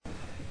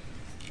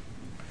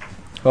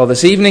Well,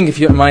 this evening, if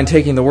you don't mind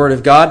taking the Word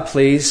of God,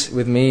 please,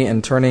 with me,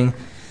 and turning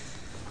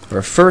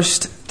our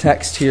first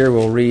text here,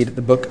 we'll read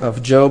the book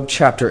of Job,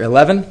 chapter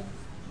 11.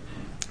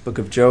 Book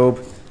of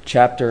Job,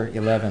 chapter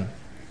 11.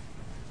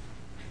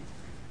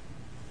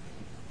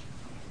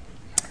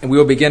 And we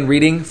will begin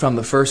reading from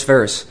the first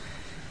verse.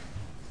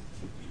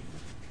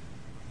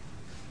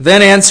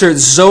 Then answered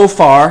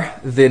Zophar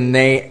the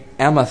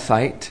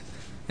Naamathite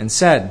and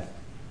said,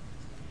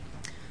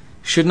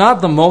 Should not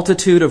the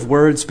multitude of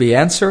words be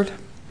answered?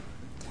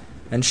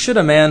 And should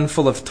a man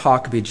full of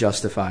talk be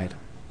justified?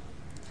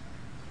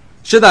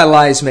 Should thy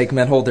lies make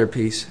men hold their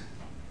peace?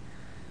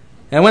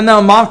 And when thou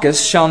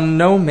mockest, shall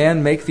no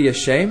man make thee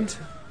ashamed?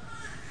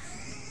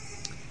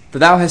 For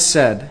thou hast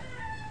said,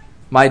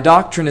 My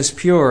doctrine is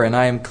pure, and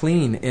I am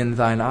clean in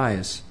thine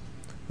eyes.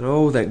 But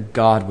oh, that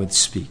God would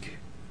speak,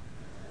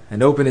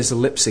 and open his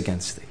lips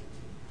against thee,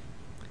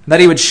 and that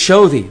he would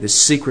show thee the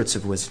secrets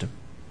of wisdom.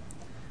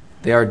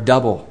 They are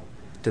double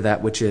to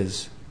that which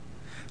is.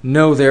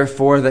 Know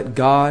therefore that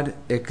God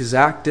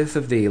exacteth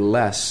of thee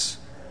less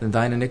than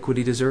thine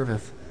iniquity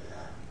deserveth.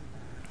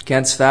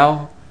 Canst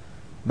thou,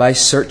 by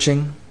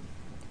searching,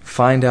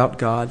 find out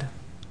God?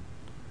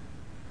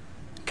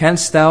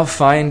 Canst thou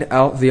find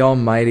out the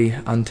Almighty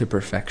unto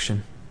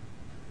perfection?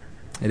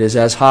 It is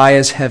as high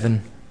as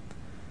heaven.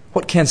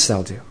 What canst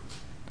thou do?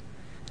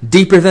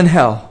 Deeper than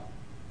hell.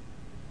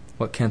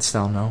 What canst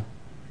thou know?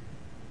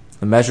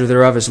 The measure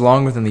thereof is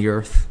longer than the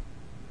earth,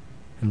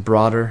 and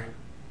broader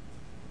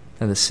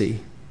than the sea.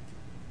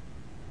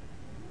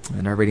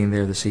 In our reading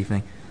there this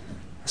evening,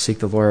 seek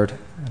the Lord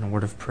in a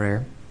word of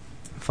prayer.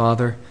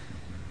 Father,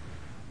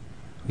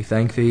 we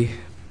thank thee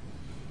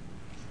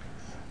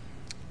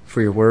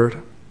for your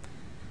word.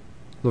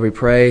 Lord, we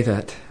pray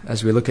that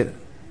as we look at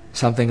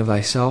something of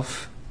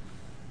thyself,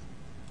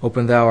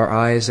 open thou our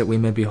eyes that we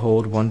may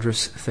behold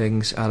wondrous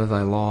things out of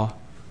thy law.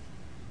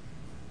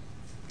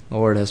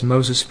 Lord, as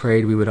Moses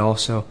prayed, we would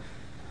also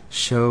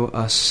show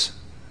us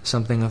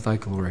something of thy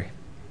glory,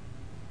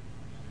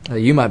 that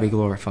you might be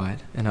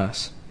glorified in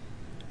us.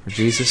 For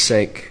Jesus'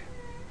 sake,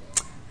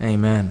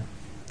 amen.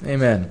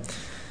 Amen.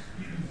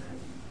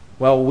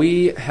 Well,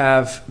 we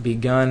have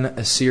begun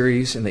a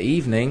series in the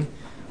evening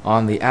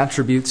on the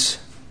attributes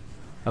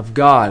of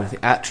God.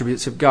 The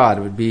attributes of God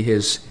would be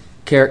his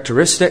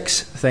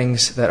characteristics,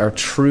 things that are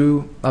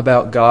true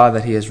about God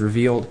that he has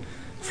revealed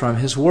from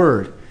his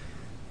word.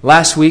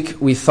 Last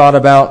week, we thought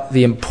about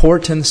the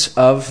importance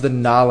of the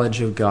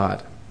knowledge of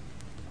God.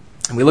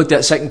 And we looked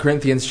at 2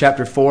 Corinthians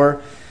chapter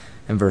 4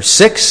 and verse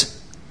 6.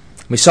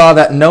 We saw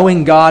that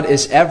knowing God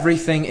is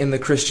everything in the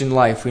Christian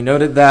life. We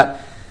noted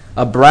that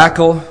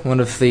Brakel, one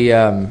of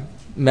the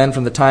men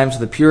from the times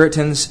of the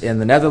Puritans in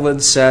the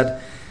Netherlands,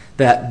 said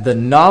that the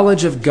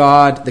knowledge of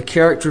God, the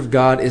character of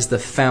God, is the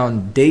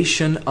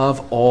foundation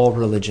of all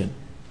religion.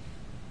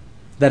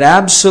 That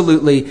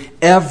absolutely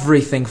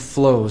everything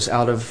flows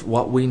out of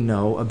what we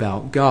know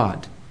about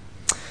God.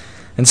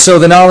 And so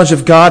the knowledge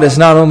of God is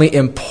not only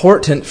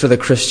important for the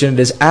Christian, it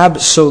is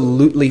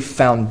absolutely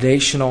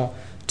foundational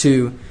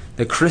to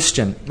the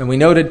Christian. And we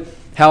noted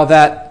how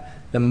that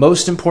the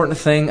most important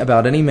thing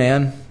about any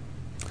man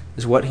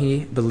is what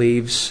he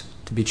believes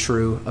to be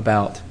true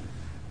about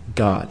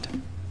God.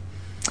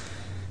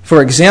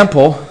 For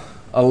example,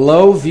 a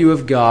low view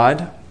of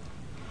God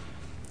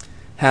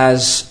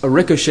has a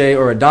ricochet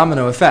or a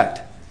domino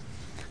effect.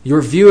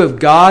 Your view of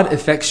God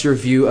affects your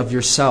view of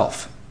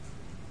yourself.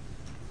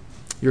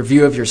 Your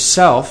view of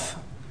yourself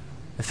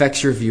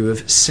affects your view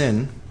of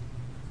sin,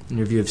 and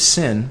your view of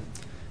sin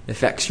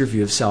affects your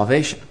view of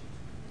salvation.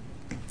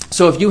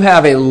 So if you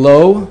have a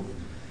low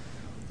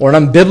or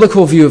an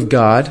unbiblical view of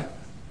God,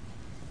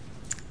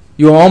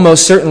 you will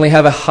almost certainly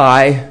have a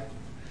high,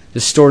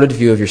 distorted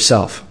view of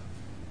yourself.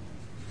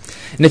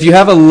 And if you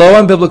have a low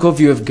unbiblical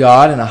view of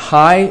God and a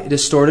high,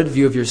 distorted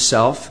view of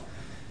yourself,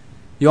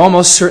 you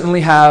almost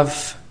certainly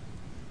have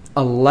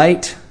a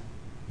light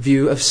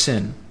view of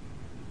sin.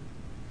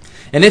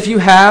 And if you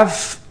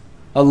have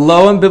a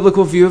low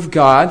unbiblical view of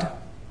God,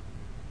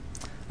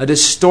 a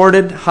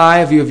distorted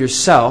high view of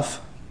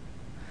yourself,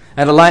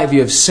 and a light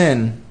view of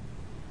sin,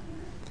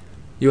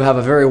 you have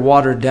a very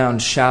watered-down,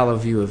 shallow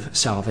view of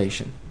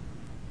salvation.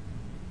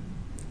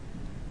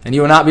 And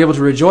you will not be able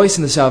to rejoice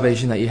in the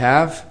salvation that you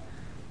have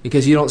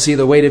because you don't see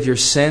the weight of your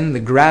sin, the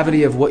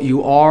gravity of what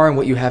you are and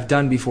what you have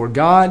done before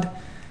God,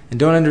 and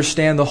don't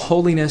understand the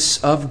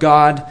holiness of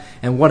God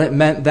and what it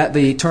meant that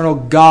the eternal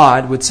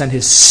God would send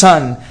his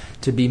Son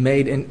to be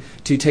made and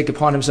to take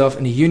upon himself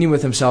in a union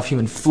with himself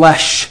human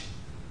flesh,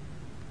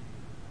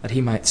 that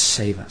he might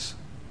save us.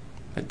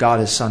 That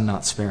God, his Son,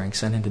 not sparing,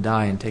 sent him to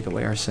die and take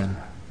away our sin.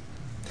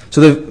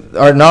 So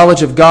our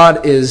knowledge of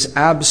God is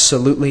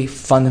absolutely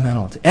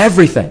fundamental to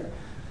everything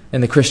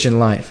in the Christian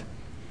life.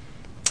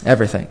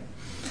 Everything.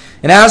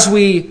 And as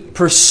we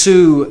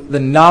pursue the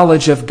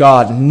knowledge of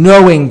God,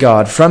 knowing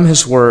God from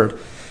his word,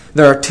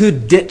 there are two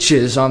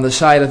ditches on the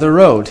side of the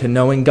road to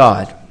knowing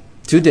God.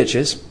 Two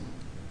ditches.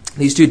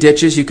 These two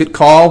ditches you could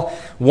call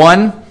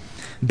one,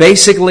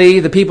 basically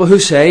the people who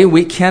say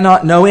we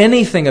cannot know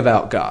anything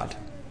about God.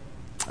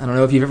 I don't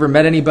know if you've ever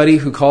met anybody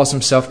who calls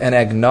himself an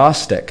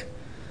agnostic.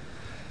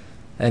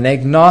 An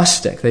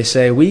agnostic, they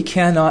say, we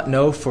cannot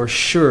know for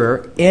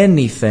sure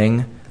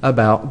anything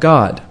about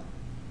God.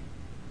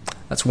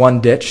 That's one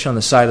ditch on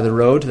the side of the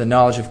road to the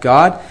knowledge of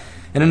God.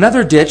 And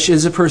another ditch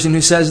is a person who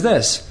says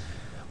this.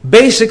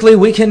 Basically,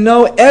 we can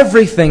know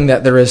everything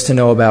that there is to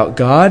know about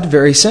God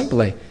very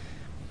simply.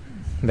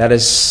 That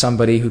is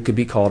somebody who could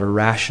be called a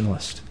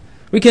rationalist.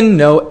 We can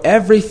know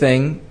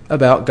everything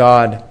about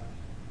God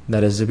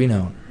that is to be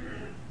known.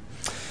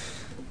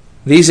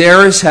 These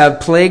errors have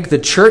plagued the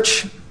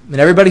church and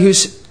everybody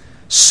who's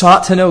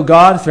sought to know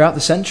God throughout the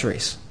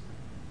centuries.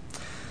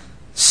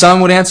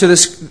 Some would answer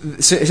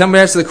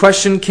the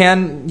question,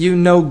 can you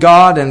know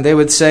God? And they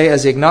would say,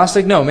 as the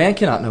agnostic, no, man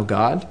cannot know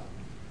God.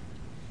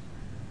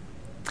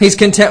 He's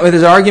content with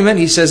his argument.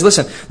 He says,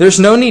 listen, there's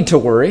no need to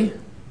worry.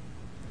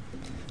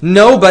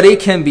 Nobody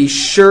can be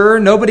sure,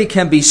 nobody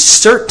can be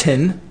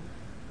certain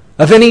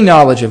of any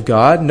knowledge of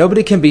God.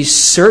 Nobody can be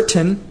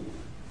certain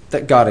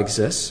that God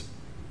exists.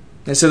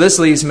 And so this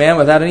leaves man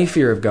without any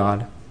fear of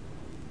God.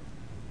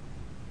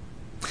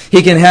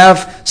 He can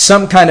have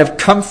some kind of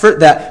comfort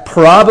that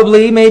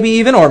probably, maybe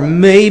even, or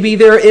maybe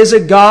there is a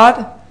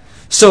God.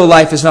 So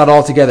life is not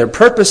altogether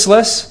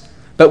purposeless,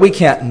 but we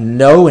can't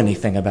know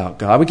anything about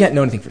God. We can't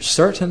know anything for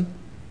certain.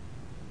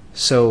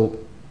 So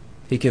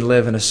he can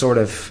live in a sort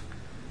of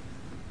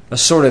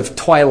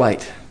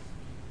twilight.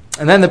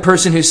 And then the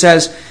person who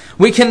says,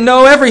 we can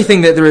know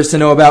everything that there is to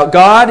know about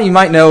God. You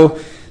might know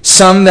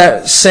some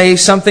that say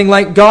something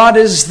like, God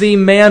is the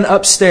man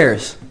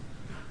upstairs.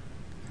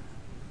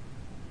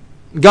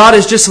 God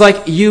is just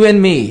like you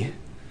and me.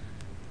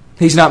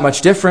 He's not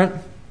much different.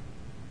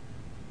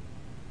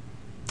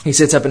 He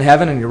sits up in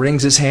heaven and he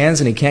wrings his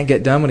hands and he can't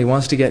get done what he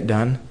wants to get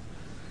done.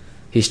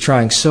 He's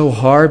trying so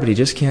hard, but he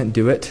just can't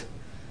do it.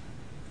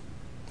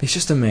 He's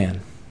just a man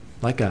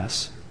like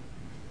us.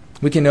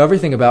 We can know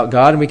everything about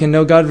God, and we can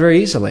know God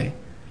very easily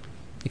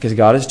because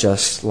God is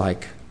just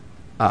like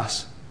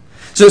us.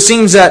 So it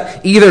seems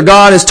that either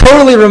God is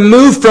totally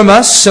removed from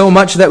us so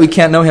much that we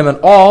can't know him at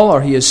all,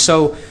 or he is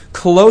so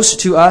close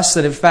to us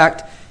that in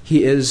fact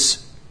he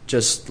is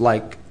just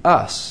like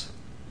us.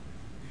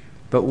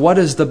 But what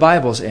is the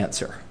Bible's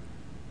answer?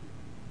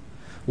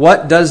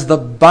 What does the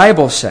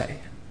Bible say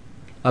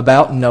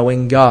about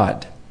knowing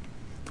God?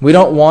 We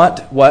don't want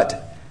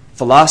what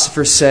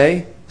philosophers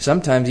say,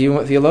 sometimes even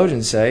what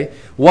theologians say.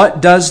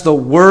 What does the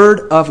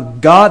Word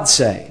of God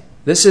say?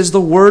 This is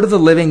the Word of the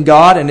living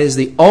God and is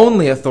the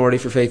only authority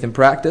for faith and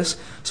practice.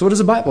 So what does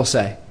the Bible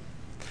say?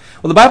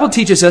 Well, the Bible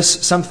teaches us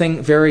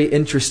something very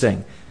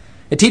interesting.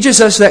 It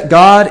teaches us that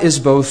God is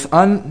both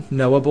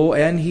unknowable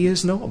and he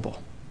is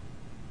knowable.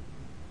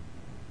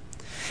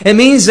 It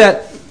means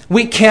that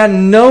we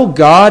can know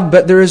God,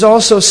 but there is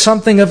also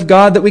something of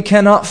God that we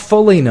cannot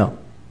fully know.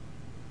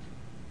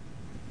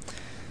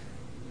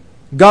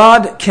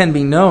 God can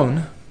be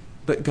known,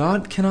 but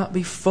God cannot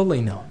be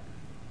fully known.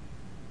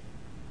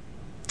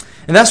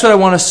 And that's what I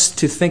want us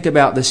to think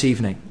about this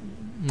evening.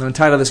 I'm going to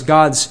title this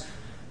God's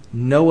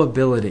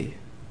Knowability.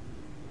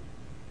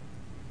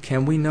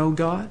 Can we know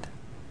God?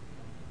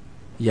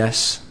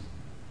 Yes.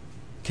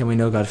 Can we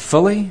know God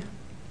fully?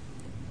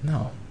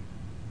 No.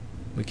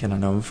 We cannot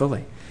know him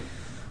fully.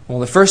 Well,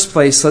 in the first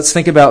place, let's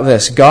think about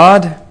this.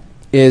 God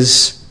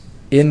is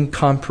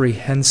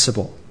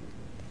incomprehensible.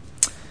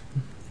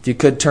 If you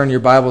could turn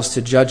your Bibles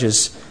to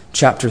Judges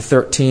chapter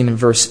 13 and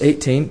verse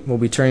 18. We'll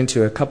be turning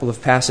to a couple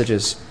of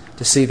passages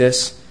to see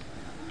this.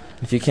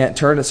 If you can't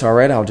turn, it's all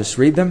right. I'll just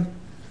read them.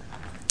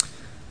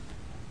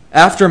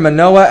 After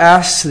Manoah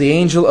asks the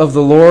angel of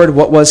the Lord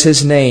what was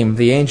his name,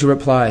 the angel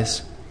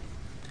replies,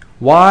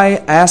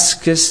 "Why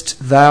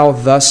askest thou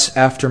thus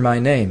after my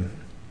name,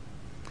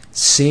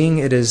 seeing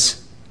it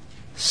is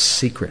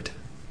secret?"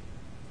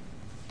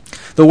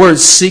 The word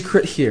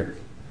secret here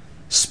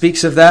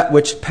speaks of that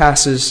which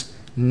passes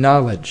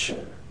knowledge.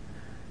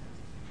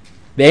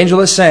 The angel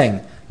is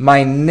saying,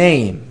 my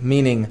name,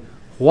 meaning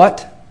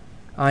what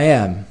I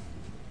am.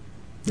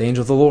 The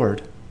angel of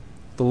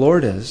the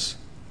Lord is,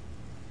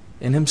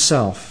 in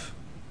himself,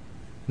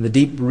 in the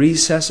deep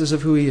recesses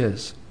of who he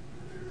is.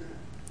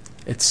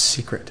 It's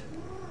secret.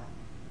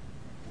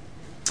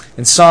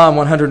 In Psalm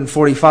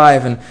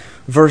 145 and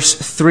verse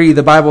 3,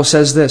 the Bible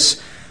says this,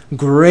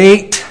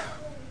 "Great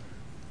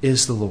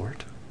is the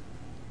Lord,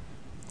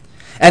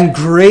 and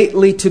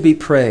greatly to be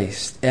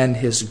praised, and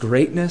his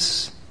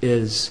greatness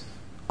is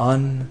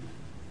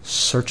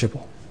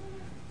unsearchable."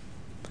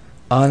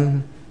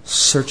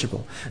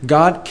 Unsearchable.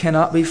 God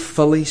cannot be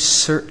fully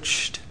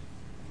searched.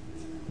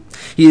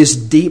 He is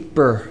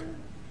deeper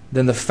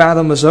than the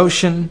fathomless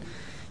ocean.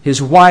 He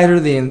is wider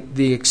than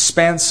the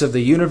expanse of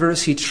the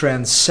universe. He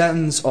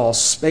transcends all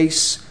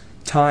space,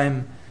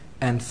 time,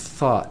 and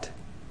thought.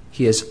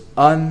 He is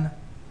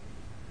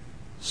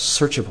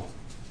unsearchable.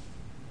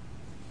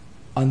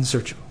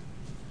 Unsearchable.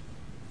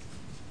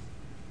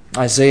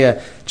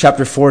 Isaiah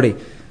chapter 40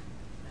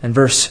 and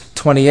verse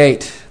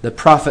 28, the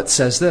prophet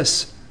says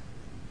this,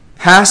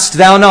 "Hast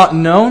thou not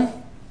known?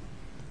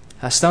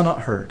 Hast thou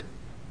not heard?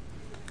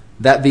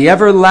 that the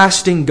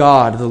everlasting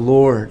God, the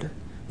Lord,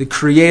 the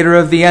creator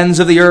of the ends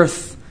of the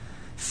earth,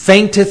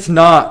 fainteth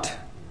not,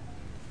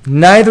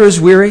 neither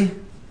is weary.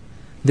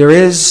 There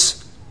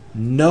is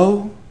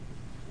no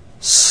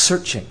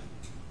searching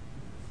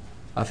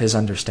of his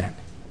understanding.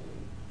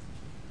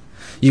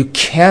 You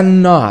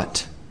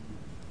cannot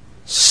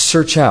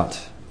search out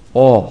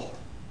all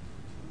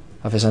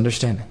of his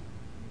understanding.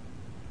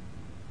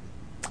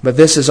 But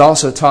this is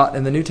also taught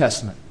in the New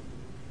Testament.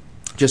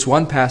 Just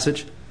one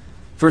passage,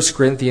 1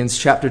 Corinthians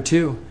chapter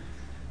 2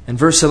 and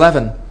verse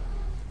 11.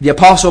 The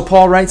Apostle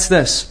Paul writes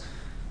this,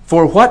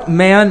 "For what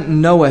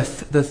man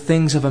knoweth the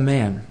things of a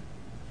man,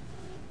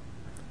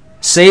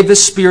 save the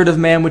spirit of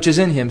man which is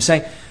in him?"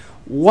 Saying,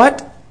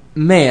 what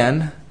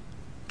man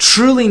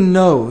truly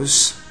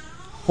knows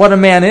what a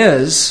man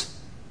is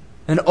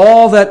and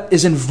all that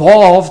is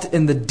involved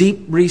in the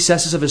deep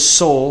recesses of his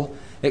soul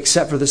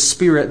except for the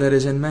spirit that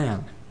is in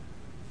man?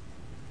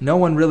 No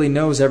one really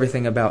knows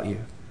everything about you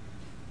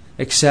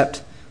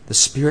except the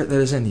spirit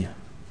that is in you.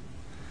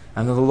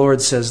 And the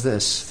Lord says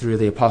this through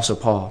the Apostle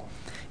Paul,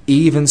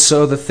 "Even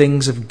so the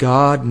things of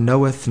God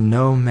knoweth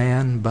no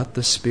man but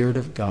the Spirit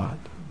of God."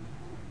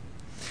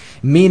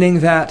 Meaning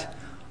that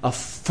a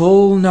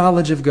full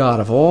knowledge of God,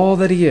 of all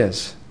that He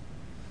is,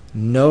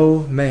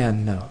 no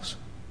man knows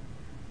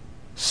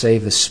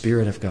save the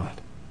Spirit of God.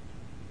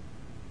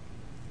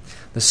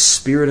 The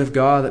Spirit of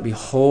God that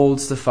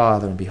beholds the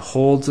Father and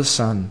beholds the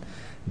Son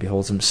and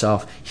beholds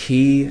Himself.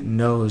 He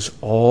knows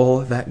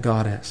all that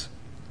God is.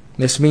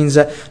 This means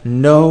that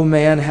no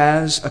man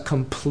has a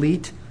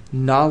complete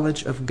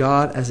knowledge of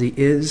God as he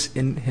is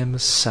in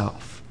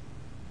himself.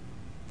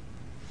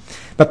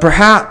 But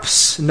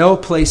perhaps no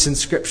place in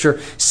Scripture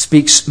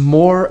speaks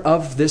more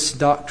of this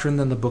doctrine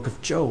than the book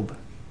of Job.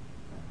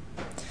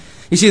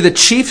 You see, the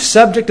chief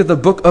subject of the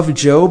book of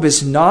Job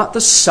is not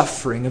the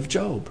suffering of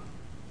Job.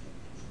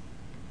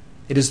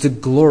 It is the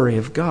glory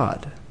of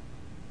God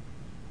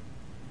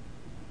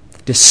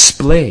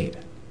displayed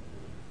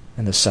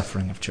in the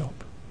suffering of Job.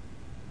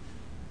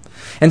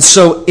 And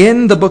so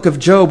in the book of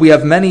Job, we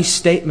have many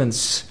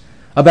statements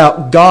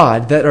about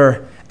God that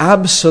are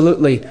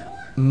absolutely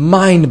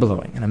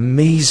mind-blowing and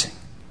amazing.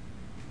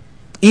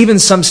 Even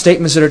some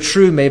statements that are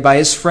true made by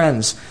his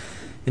friends.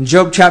 In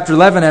Job chapter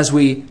 11, as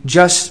we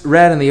just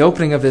read in the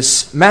opening of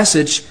this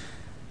message,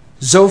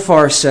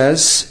 Zophar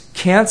says,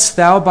 "Canst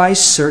thou by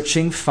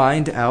searching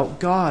find out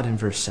God?" in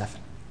verse 7.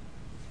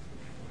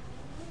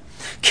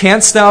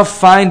 "Canst thou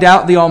find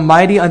out the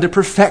Almighty unto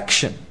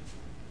perfection?"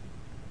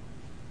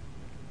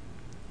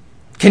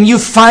 Can you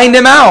find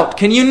Him out?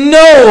 Can you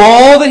know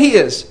all that He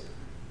is?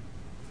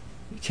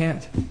 You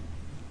can't.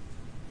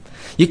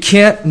 You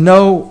can't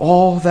know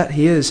all that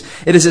He is.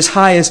 It is as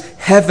high as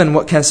heaven.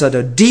 What canst thou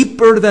do?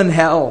 Deeper than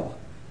hell.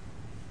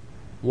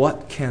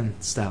 What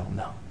canst thou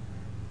know?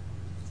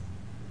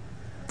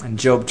 In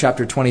Job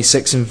chapter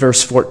 26 and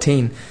verse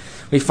 14,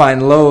 we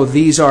find, "Lo,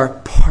 these are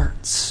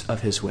parts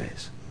of His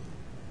ways."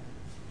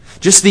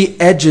 Just the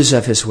edges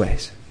of His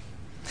ways.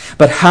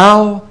 But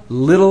how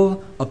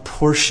little a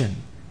portion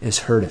is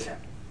heard of Him.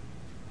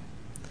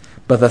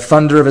 But the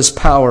thunder of His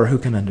power, who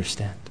can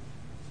understand?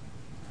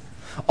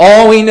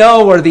 All we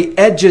know are the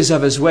edges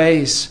of His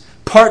ways,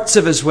 parts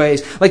of His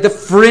ways, like the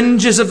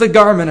fringes of the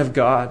garment of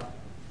God.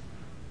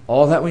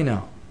 All that we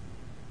know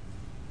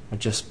are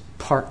just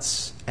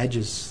parts,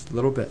 edges, a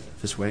little bit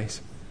of His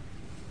ways.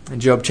 In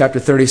Job chapter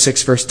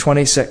 36, verse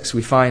 26,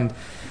 we find,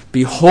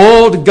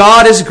 "Behold,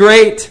 God is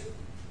great,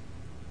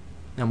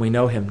 and we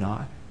know Him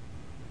not.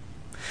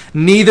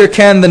 Neither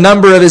can the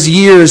number of His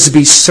years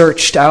be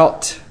searched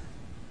out."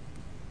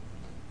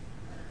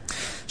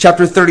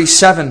 Chapter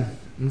 37,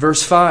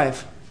 verse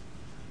 5.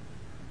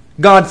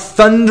 "God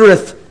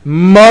thundereth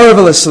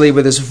marvelously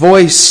with His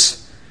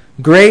voice.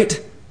 Great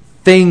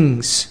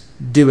things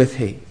doeth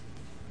He,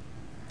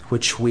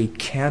 which we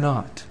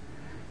cannot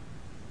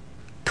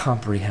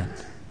comprehend."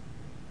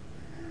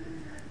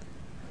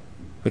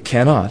 We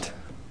cannot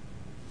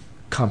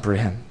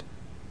comprehend.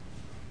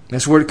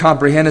 This word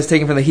comprehend is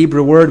taken from the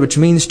Hebrew word which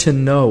means to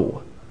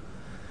know.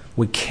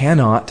 We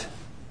cannot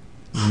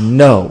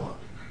know.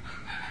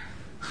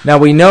 Now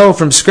we know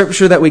from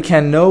Scripture that we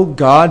can know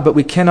God, but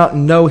we cannot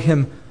know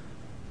Him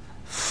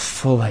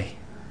fully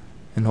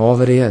in all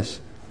that He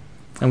is.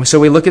 And so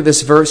we look at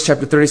this verse,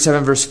 chapter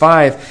 37, verse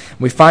 5, and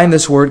we find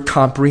this word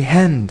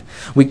comprehend.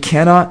 We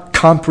cannot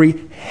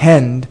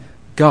comprehend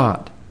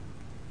God.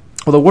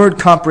 Well, the word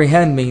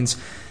comprehend means,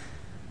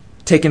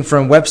 taken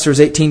from Webster's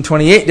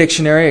 1828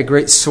 dictionary, a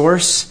great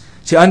source,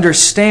 to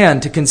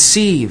understand, to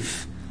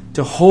conceive,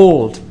 to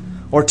hold,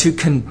 or to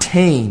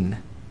contain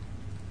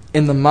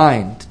in the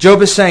mind.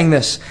 Job is saying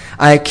this,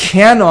 "I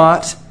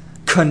cannot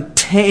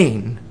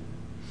contain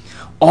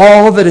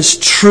all that is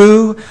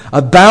true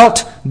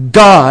about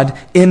God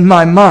in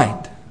my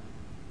mind."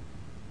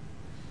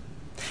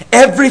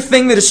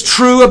 Everything that is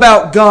true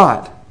about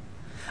God,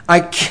 I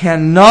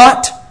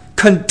cannot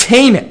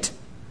contain it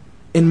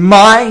in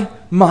my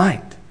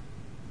mind.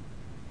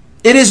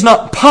 It is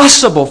not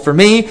possible for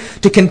me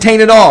to contain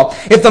it all.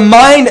 If the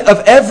mind of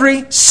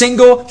every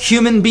single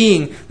human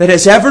being that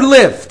has ever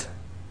lived,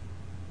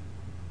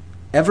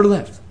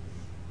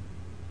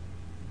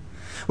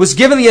 was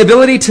given the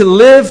ability to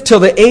live till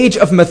the age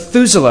of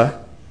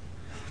Methuselah,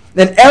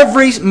 then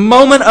every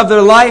moment of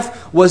their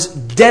life was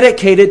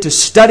dedicated to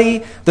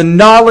study the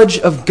knowledge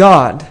of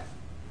God.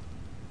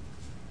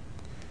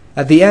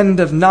 At the end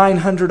of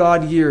 900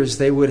 odd years,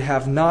 they would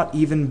have not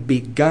even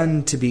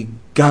begun to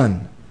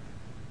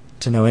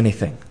know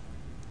anything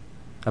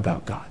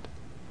about God.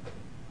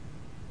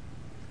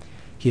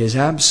 He is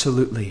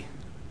absolutely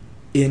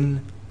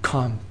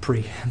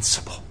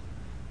incomprehensible.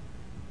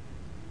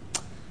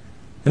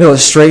 An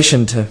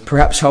illustration to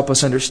perhaps help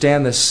us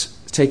understand this,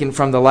 taken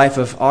from the life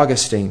of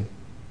Augustine.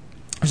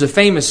 There's a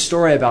famous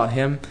story about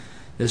him,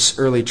 this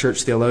early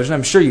church theologian.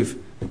 I'm sure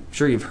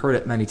you've heard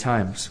it many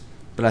times,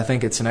 but I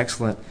think it's an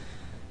excellent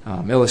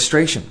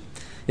illustration.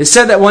 It's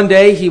said that one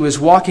day he was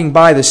walking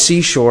by the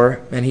seashore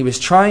and he was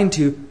trying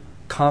to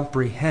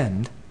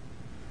comprehend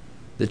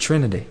the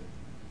Trinity,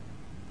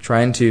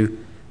 trying to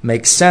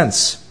make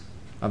sense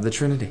of the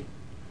Trinity.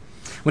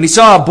 When he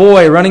saw a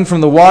boy running from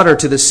the water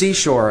to the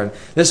seashore, and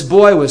this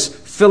boy was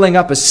filling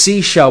up a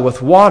seashell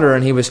with water,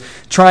 and he was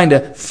trying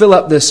to fill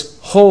up this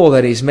hole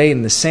that he's made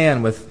in the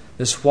sand with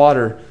this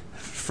water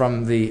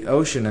from the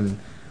ocean. And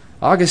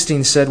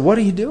Augustine said, "What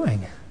are you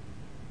doing?"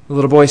 The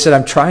little boy said,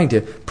 "I'm trying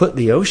to put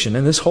the ocean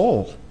in this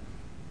hole."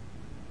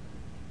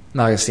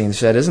 And Augustine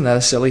said, "Isn't that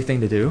a silly thing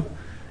to do?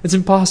 It's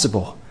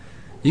impossible.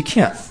 You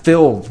can't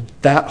fill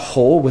that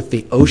hole with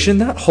the ocean.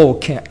 That hole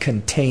can't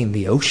contain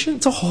the ocean.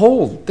 It's a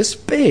hole this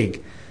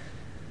big."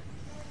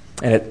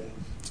 And it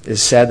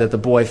is said that the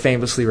boy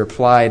famously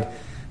replied,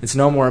 "It's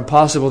no more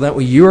impossible than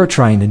what you are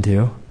trying to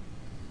do.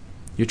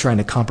 You're trying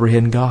to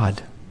comprehend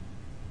God."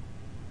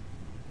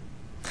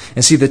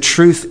 And see, the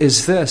truth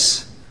is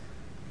this: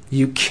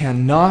 you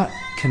cannot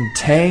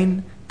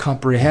contain,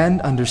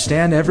 comprehend,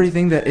 understand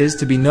everything that is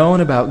to be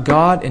known about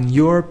God in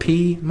your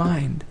pea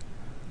mind.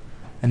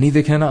 And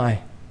neither can I.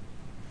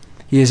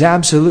 He is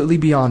absolutely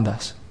beyond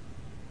us.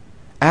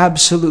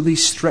 Absolutely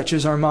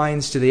stretches our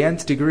minds to the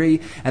nth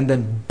degree and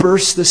then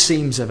bursts the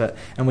seams of it,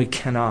 and we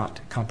cannot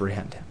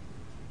comprehend him.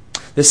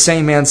 This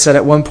same man said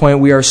at one point,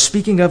 "We are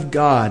speaking of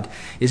God.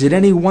 Is it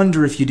any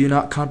wonder if you do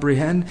not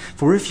comprehend?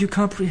 For if you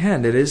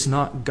comprehend, it is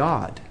not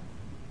God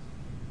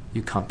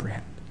you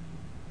comprehend."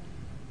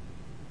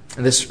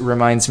 And this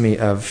reminds me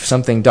of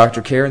something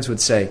Dr. Cairns would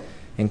say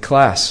in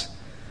class.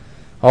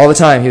 All the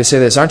time he would say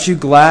this: "Aren't you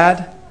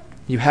glad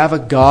you have a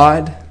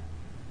God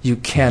you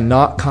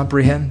cannot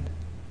comprehend?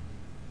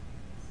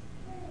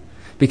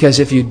 Because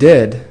if you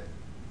did,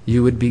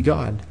 you would be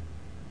God.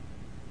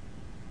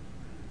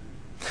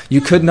 You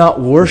could not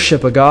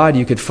worship a God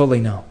you could fully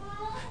know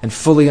and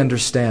fully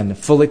understand and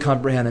fully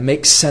comprehend and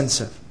make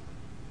sense of.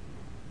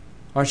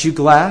 Aren't you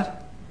glad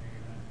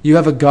you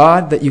have a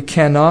God that you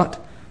cannot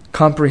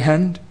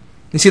comprehend?"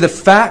 You see, the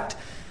fact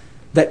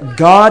that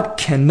God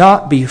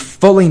cannot be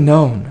fully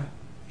known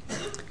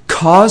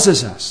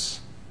causes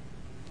us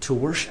to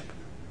worship.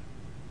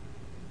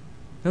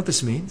 You know what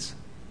this means?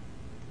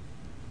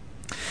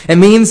 It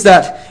means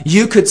that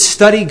you could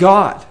study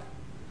God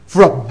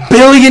for 1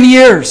 billion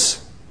years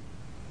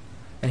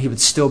and He would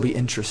still be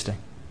interesting.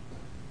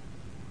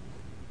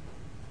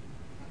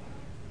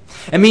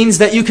 It means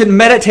that you can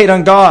meditate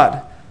on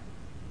God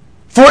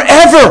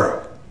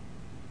forever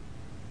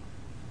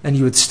and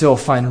you would still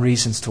find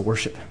reasons to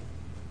worship Him.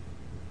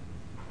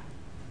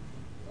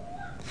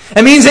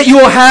 It means that you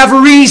will have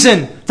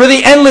reason for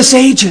the endless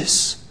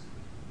ages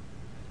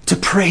to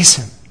praise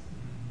Him.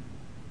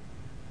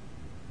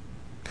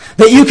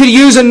 That you could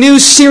use a new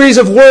series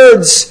of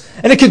words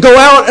and it could go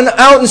out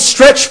and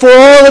stretch for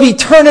all of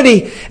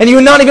eternity, and you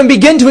would not even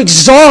begin to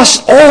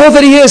exhaust all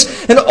that He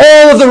is and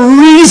all of the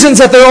reasons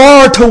that there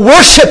are to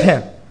worship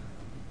Him.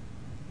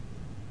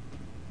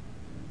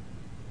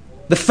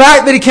 The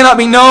fact that He cannot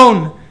be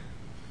known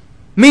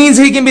means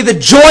He can be the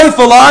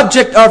joyful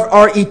object of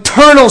our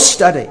eternal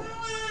study.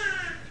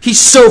 He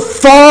so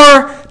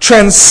far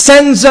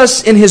transcends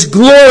us in His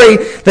glory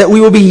that we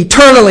will be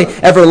eternally,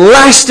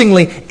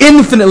 everlastingly,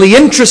 infinitely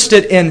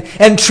interested in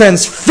and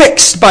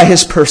transfixed by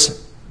His person.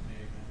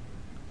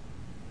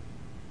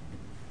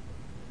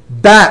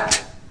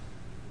 That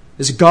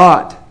is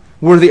God,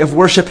 worthy of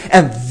worship,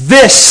 and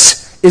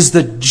this is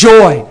the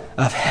joy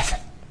of heaven.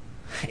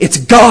 It's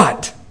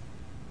God.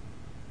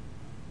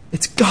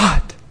 It's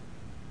God.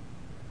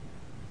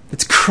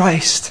 It's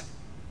Christ.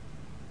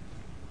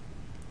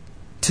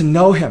 To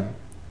know Him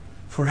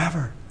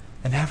forever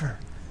and ever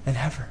and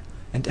ever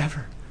and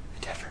ever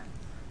and ever.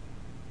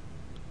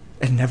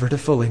 And never to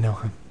fully know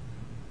Him.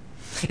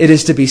 It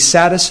is to be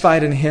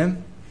satisfied in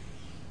Him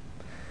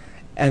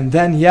and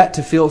then yet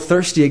to feel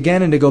thirsty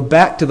again and to go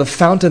back to the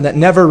fountain that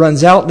never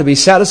runs out, and to be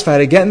satisfied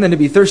again, then to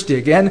be thirsty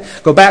again,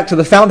 go back to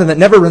the fountain that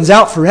never runs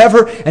out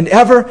forever and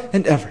ever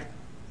and ever.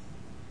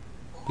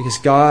 Because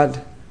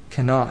God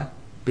cannot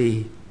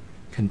be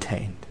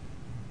contained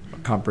or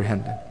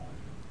comprehended.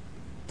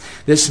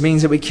 This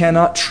means that we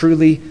cannot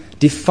truly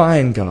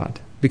define God,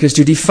 because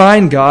to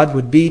define God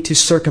would be to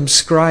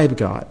circumscribe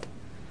God.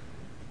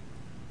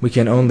 We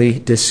can only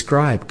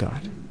describe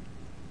God.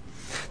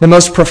 The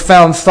most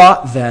profound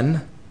thought,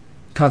 then,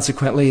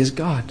 consequently, is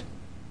God.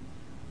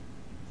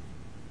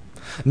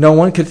 No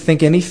one could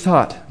think any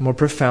thought more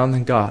profound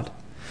than God.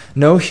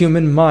 No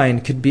human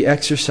mind could be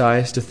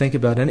exercised to think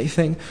about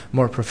anything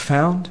more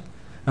profound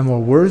and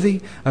more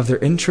worthy of their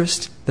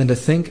interest than to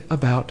think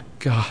about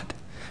God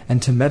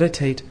and to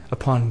meditate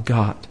upon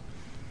God.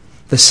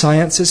 The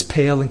sciences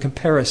pale in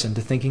comparison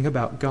to thinking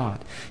about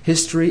God.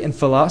 History and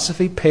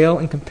philosophy pale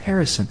in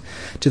comparison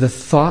to the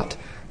thought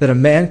that a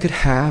man could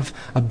have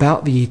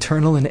about the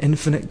eternal and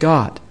infinite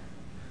God,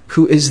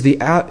 who is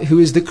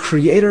the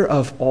creator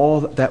of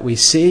all that we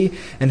see,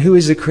 and who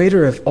is the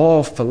creator of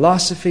all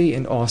philosophy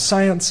and all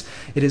science.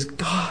 It is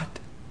God.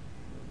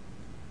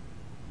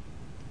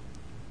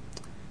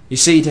 You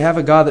see, to have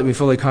a God that we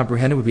fully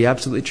comprehended would be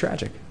absolutely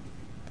tragic.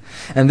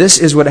 And this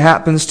is what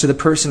happens to the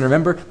person,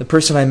 remember, the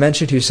person I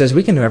mentioned who says,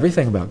 we can know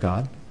everything about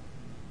God.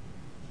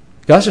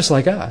 God's just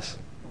like us.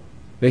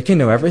 We can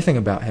know everything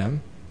about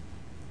Him.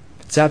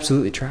 It's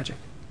absolutely tragic.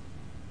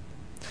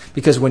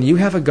 Because when you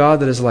have a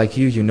God that is like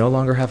you, you no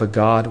longer have a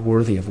God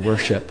worthy of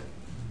worship.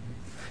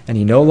 And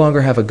you no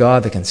longer have a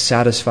God that can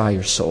satisfy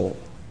your soul.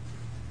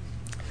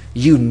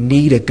 You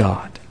need a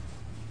God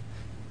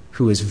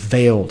who is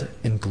veiled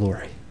in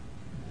glory,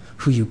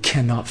 who you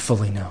cannot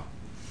fully know,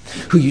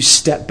 who you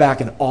step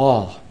back in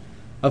awe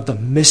of the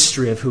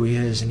mystery of who He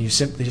is, and you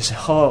simply just say,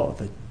 oh,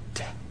 the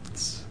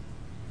depths.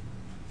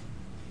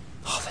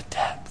 Oh, the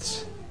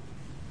depths.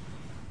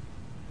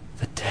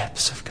 The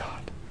depths of God.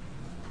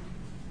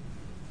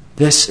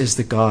 This is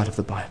the God of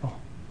the Bible.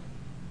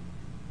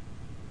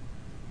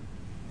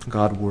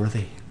 God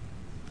worthy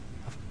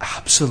of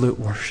absolute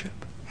worship.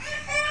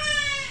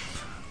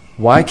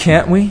 Why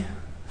can't we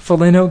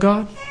fully know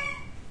God?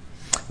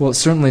 Well, it's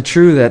certainly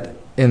true that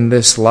in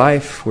this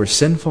life we're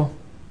sinful.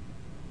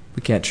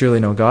 We can't truly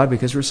know God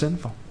because we're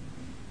sinful.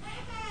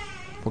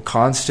 We're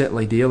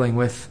constantly dealing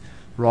with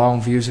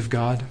wrong views of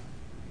God,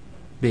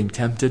 being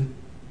tempted.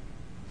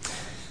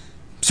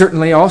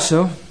 Certainly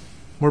also,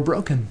 we're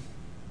broken.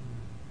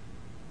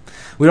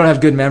 We don't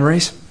have good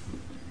memories.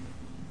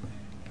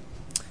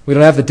 We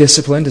don't have the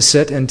discipline to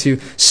sit and to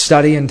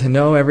study and to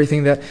know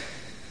everything that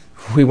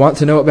we want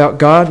to know about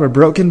God. We're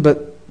broken,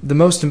 but the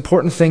most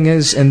important thing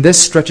is, and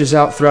this stretches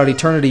out throughout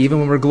eternity, even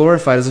when we're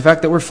glorified, is the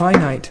fact that we're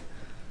finite.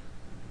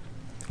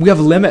 We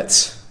have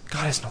limits.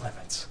 God has no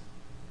limits.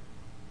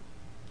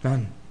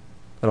 None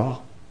at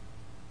all.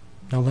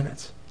 No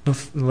limits. No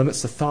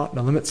limits to thought,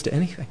 no limits to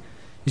anything.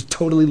 He's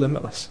totally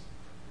limitless.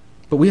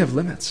 But we have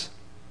limits.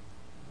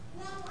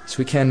 So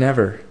we can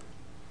never,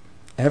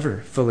 ever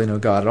fully know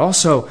God. And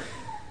also,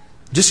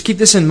 just keep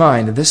this in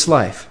mind in this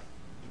life.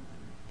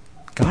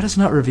 God has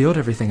not revealed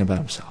everything about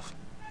Himself.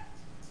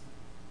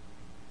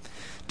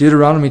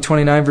 Deuteronomy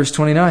 29, verse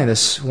 29,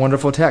 this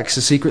wonderful text,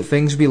 the secret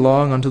things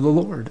belong unto the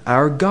Lord,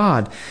 our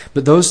God.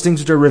 But those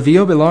things which are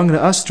revealed belong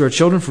to us, to our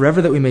children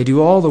forever, that we may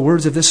do all the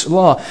words of this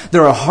law.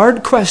 There are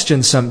hard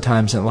questions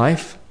sometimes in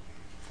life.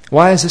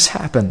 Why has this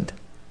happened?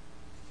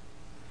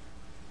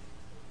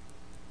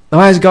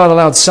 Why has God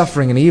allowed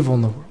suffering and evil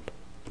in the world?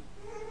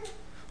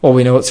 Well,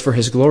 we know it's for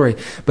His glory,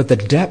 but the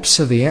depths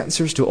of the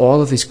answers to all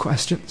of these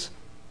questions,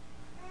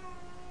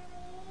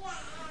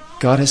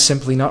 God has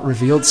simply not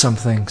revealed some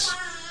things.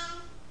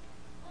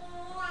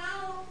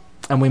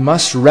 And we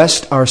must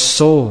rest our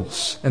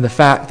souls in the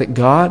fact that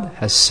God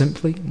has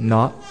simply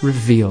not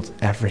revealed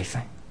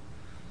everything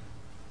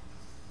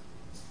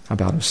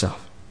about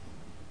Himself.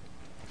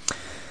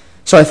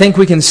 So I think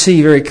we can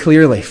see very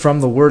clearly from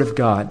the Word of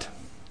God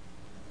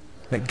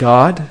that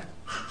God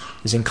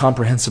is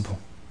incomprehensible.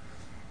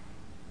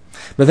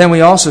 But then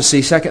we also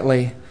see,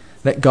 secondly,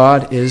 that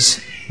God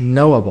is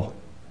knowable.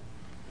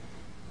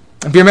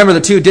 If you remember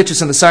the two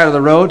ditches on the side of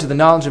the road to the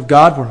knowledge of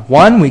God, were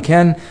one, we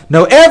can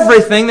know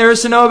everything there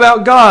is to know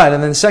about God.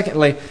 And then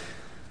secondly,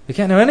 we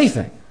can't know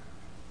anything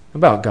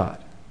about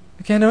God.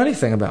 We can't know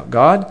anything about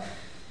God.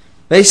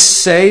 They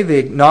say, the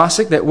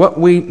agnostic, that what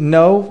we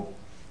know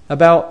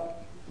about,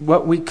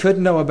 what we could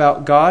know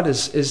about God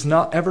is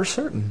not ever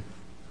certain.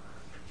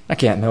 I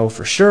can't know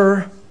for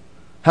sure.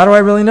 How do I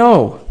really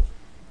know?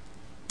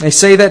 They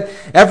say that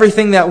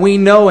everything that we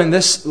know in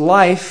this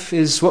life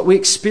is what we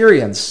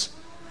experience.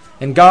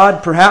 And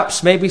God,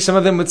 perhaps, maybe some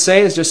of them would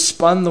say, has just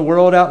spun the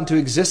world out into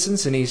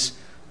existence and He's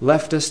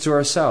left us to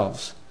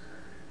ourselves.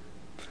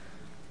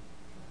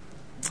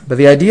 But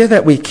the idea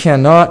that we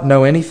cannot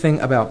know anything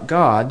about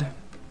God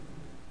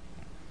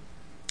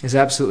is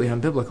absolutely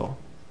unbiblical.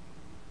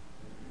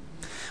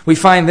 We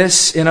find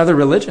this in other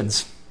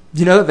religions.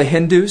 You know that the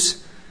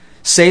Hindus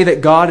say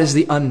that God is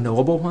the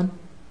unknowable one?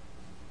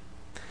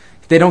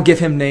 They don't give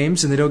Him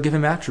names and they don't give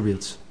Him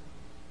attributes.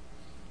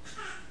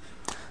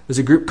 There's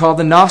a group called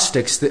the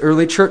Gnostics. The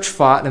early church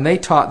fought, and they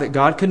taught that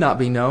God could not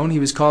be known. He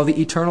was called the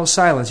eternal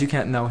silence. You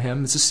can't know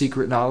Him. It's a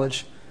secret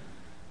knowledge.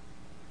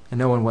 And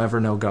no one will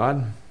ever know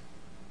God.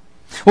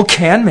 Well,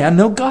 can man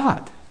know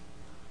God?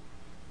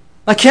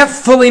 I can't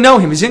fully know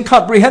him. He's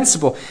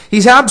incomprehensible.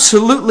 He's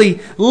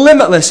absolutely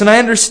limitless, and I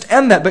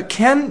understand that. But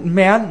can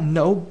man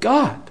know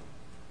God?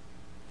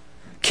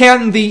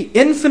 Can the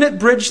infinite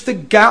bridge the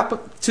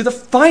gap to the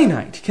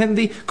finite? Can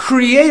the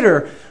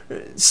Creator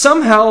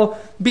somehow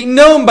be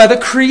known by the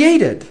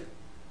created?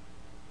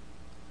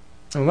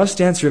 And we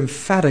must answer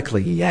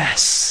emphatically,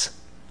 yes.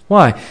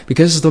 Why?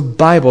 Because the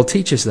Bible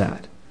teaches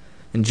that.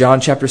 In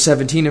John chapter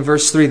 17 and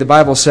verse 3, the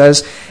Bible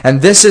says,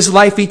 "And this is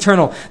life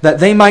eternal, that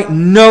they might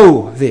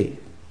know thee."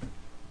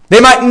 They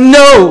might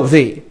know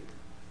thee,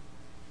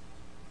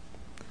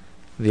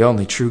 the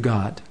only true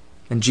God,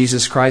 and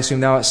Jesus Christ whom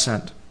thou hast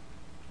sent.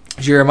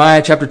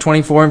 Jeremiah chapter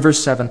 24 and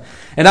verse 7,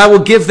 "And I will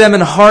give them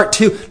an heart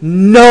to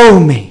know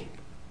me."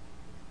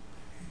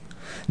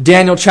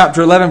 Daniel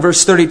chapter 11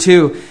 verse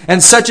 32,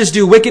 "And such as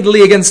do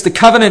wickedly against the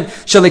covenant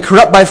shall they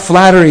corrupt by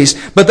flatteries.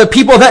 But the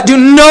people that do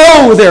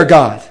know their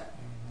God,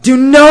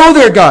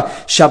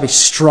 shall be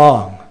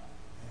strong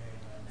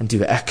and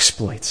do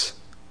exploits."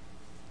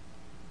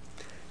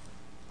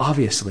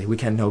 Obviously, we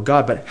can know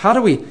God, but how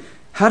do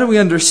we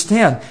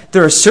understand?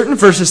 There are certain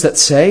verses that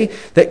say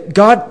that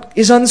God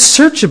is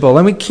unsearchable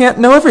and we can't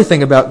know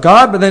everything about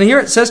God, but then here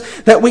it says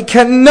that we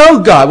can know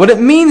God. What it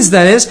means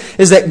then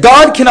is that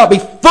God cannot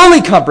be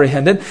fully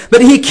comprehended,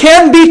 but He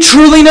can be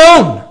truly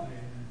known.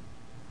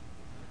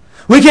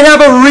 We can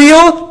have a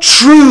real,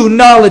 true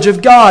knowledge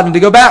of God. And to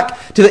go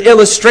back to the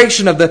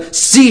illustration of the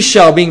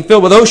seashell being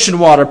filled with ocean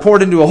water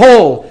poured into a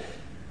hole,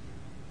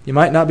 you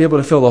might not be able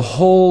to fill the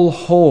whole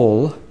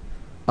hole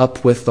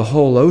up with the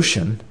whole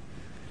ocean,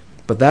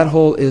 but that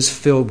hole is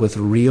filled with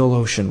real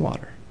ocean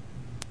water.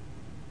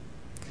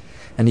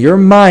 And your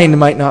mind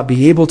might not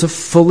be able to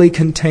fully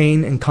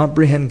contain and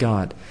comprehend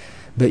God,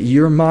 but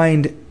your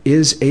mind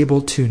is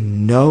able to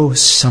know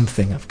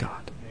something of God.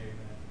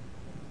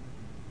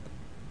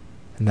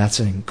 And that's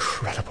an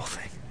incredible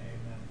thing.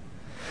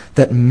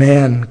 That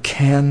man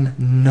can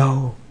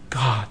know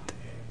God.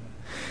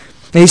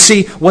 And you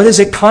see, what is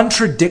a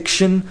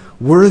contradiction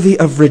worthy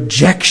of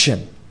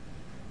rejection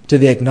to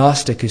the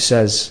agnostic who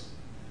says,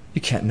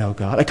 you can't know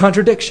God? A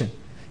contradiction.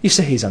 You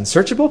say He's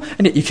unsearchable,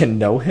 and yet you can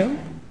know Him?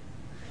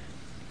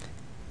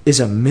 Is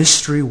a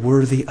mystery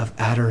worthy of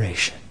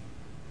adoration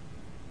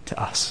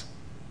to us.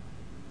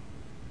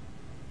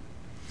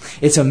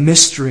 It's a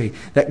mystery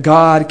that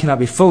God cannot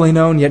be fully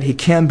known, yet He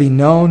can be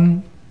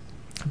known,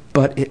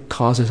 but it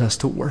causes us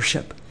to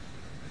worship.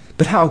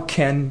 But how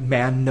can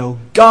man know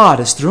God?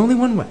 Is there only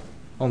one way?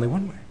 Only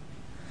one way.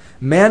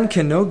 Man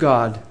can know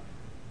God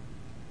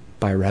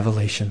by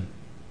revelation.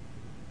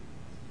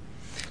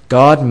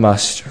 God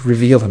must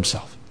reveal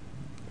Himself.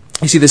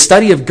 You see, the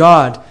study of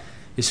God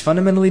is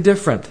fundamentally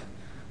different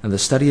than the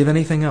study of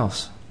anything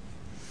else.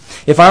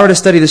 If I were to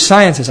study the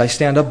sciences, I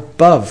stand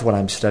above what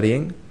I'm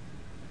studying.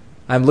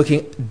 I'm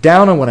looking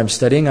down on what I'm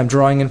studying. I'm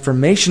drawing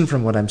information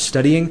from what I'm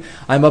studying.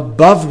 I'm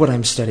above what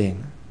I'm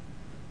studying.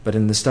 But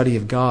in the study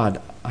of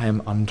God, I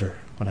am under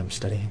what I'm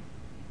studying.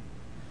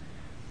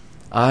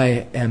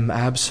 I am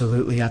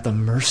absolutely at the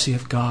mercy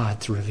of God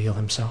to reveal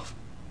Himself.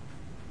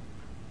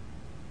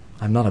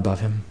 I'm not above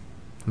Him.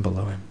 I'm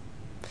below Him.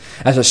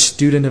 As a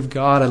student of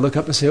God, I look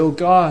up and say, "Oh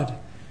God,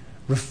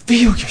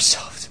 reveal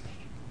Yourself to me."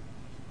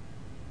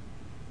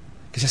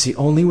 Because that's the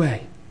only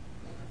way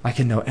I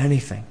can know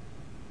anything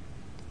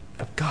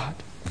of God.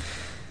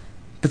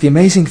 But the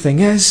amazing thing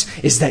is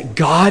that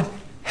God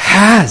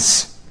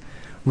has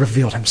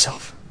revealed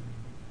Himself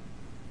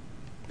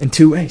in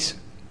two ways.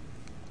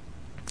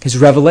 His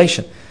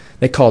revelation,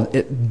 they called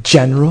it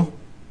general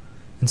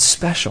and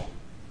special.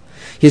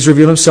 He has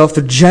revealed Himself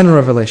through general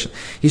revelation.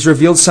 He's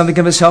revealed something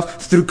of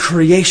Himself through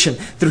creation,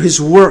 through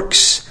His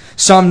works.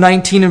 Psalm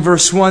 19 and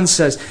verse 1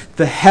 says,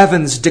 "The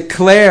heavens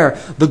declare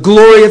the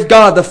glory of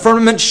God. The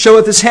firmament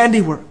showeth His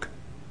handiwork."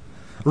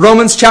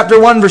 Romans chapter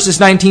 1 verses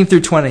 19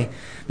 through 20.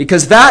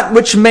 "Because that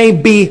which may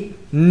be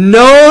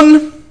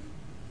known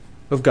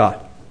of God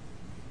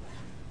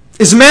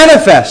is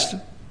manifest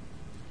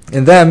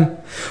in them.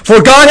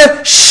 For God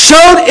hath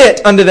showed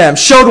it unto them."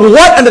 Showed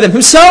what unto them?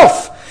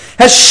 Himself.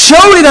 "Has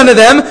showed it unto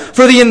them,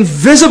 for the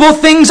invisible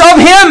things of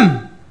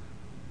Him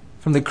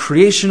from the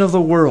creation of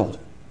the world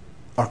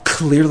are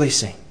clearly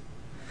seen,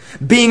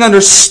 being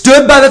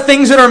understood by the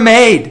things that are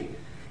made,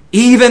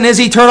 even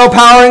His eternal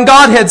power and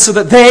Godhead, so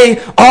that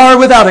they are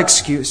without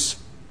excuse."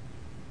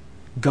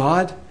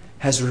 God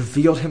has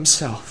revealed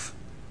Himself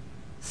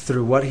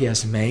through what He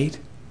has made,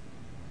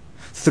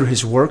 through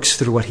His works,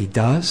 through what He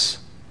does,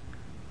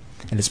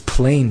 and it's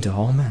plain to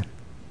all men.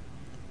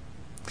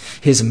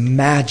 His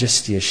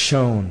majesty is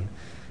shown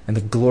in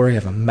the glory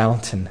of a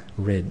mountain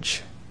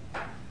ridge.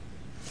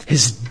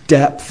 His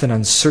depth and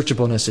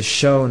unsearchableness is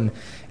shown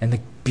in the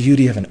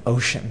beauty of an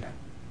ocean.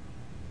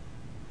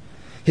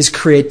 His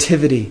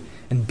creativity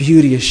and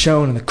beauty is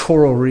shown in the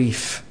coral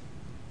reef.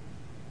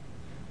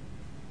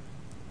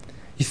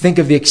 You think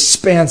of the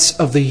expanse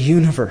of the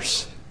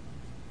universe.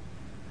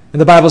 And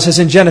the Bible says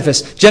in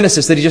Genesis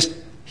that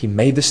He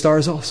made the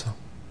stars also.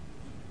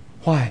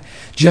 Why?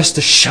 Just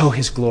to show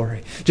His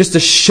glory. Just to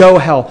show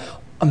how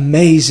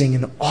amazing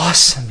and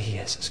awesome He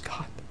is as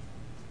God.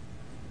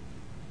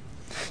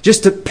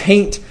 just to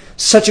paint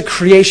such a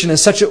creation in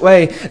such a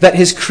way that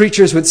his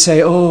creatures would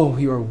say, "Oh,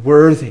 you are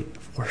worthy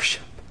of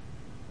worship."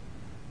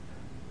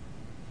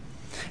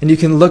 And you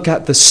can look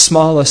at the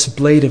smallest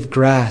blade of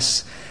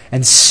grass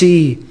and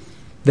see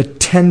the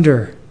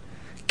tender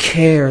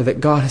care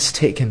that God has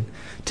taken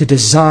to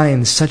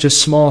design such a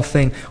small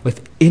thing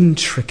with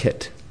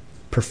intricate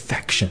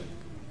perfection.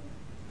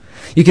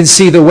 You can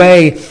see the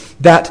way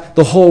that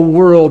the whole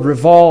world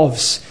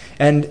revolves,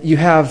 and you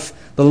have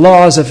the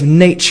laws of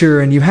nature,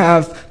 and you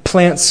have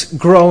plants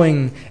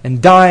growing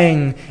and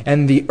dying,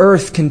 and the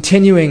earth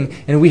continuing,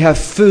 and we have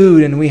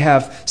food, and we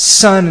have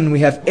sun, and we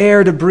have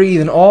air to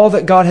breathe, and all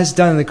that God has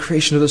done in the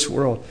creation of this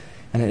world.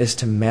 And it is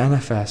to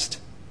manifest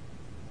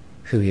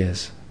who He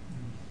is.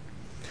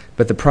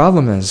 But the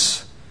problem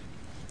is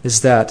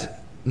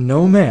that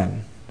no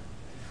man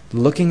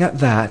looking at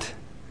that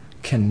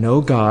can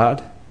know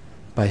God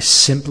by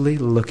simply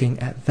looking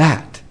at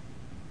that.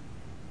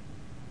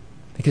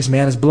 Because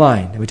man is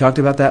blind. And we talked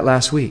about that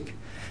last week.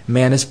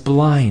 Man is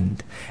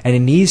blind. And he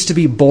needs to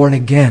be born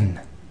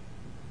again.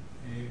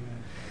 Amen.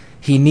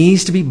 He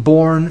needs to be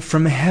born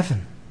from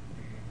heaven.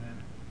 Amen.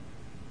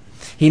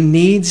 He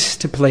needs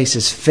to place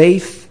his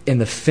faith in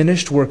the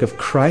finished work of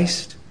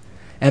Christ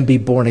and be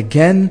born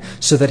again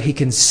so that he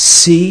can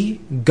see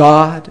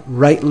God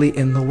rightly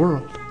in the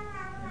world.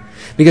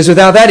 Because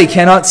without that, he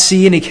cannot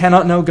see and he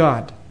cannot know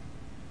God.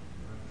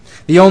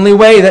 The only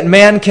way that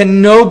man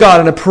can know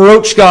God and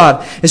approach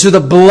God is through the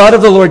blood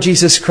of the Lord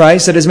Jesus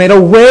Christ that has made a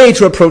way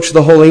to approach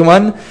the Holy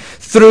One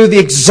through the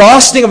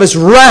exhausting of His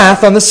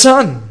wrath on the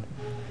Son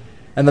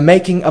and the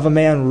making of a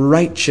man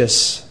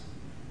righteous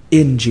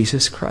in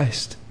Jesus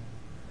Christ.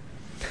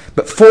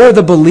 But for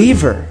the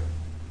believer,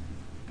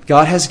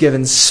 God has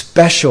given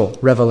special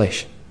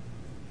revelation.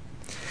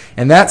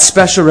 And that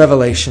special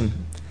revelation,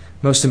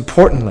 most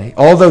importantly,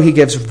 although He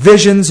gives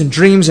visions and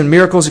dreams and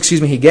miracles,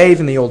 He gave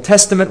in the Old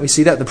Testament, we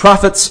see that in the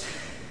prophets,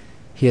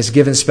 He has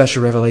given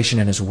special revelation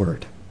in His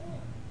Word.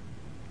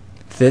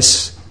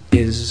 This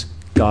is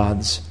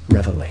God's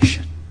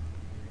revelation.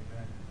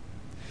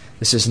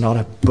 This is not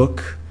a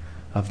book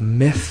of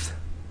myth.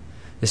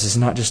 This is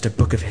not just a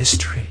book of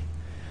history.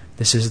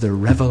 This is the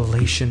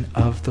revelation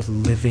of the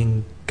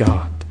living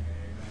God.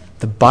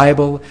 The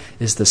Bible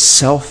is the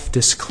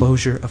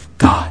self-disclosure of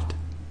God.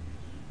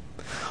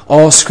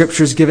 All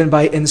Scripture is given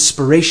by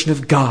inspiration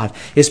of God,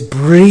 is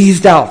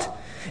breathed out,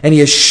 and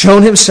He has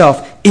shown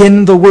Himself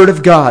in the Word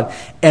of God.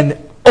 And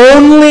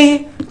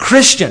only,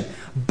 Christian,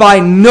 by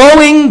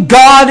knowing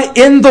God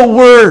in the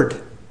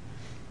Word,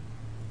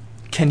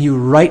 can you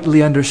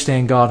rightly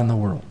understand God in the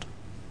world.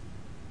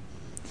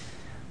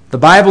 The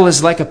Bible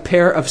is like a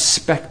pair of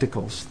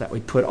spectacles that we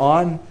put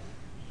on,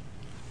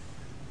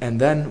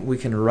 and then we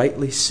can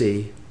rightly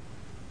see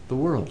the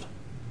world.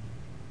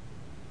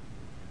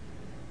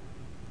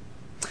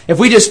 If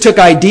we just took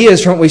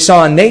ideas from what we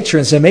saw in nature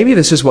and said, maybe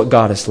this is what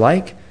God is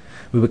like,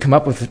 we would come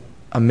up with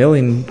a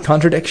million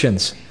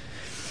contradictions.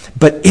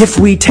 But if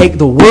we take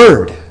the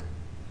Word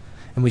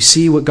and we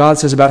see what God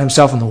says about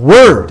Himself in the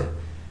Word,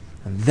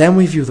 and then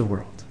we view the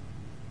world,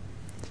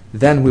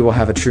 then we will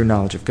have a true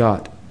knowledge of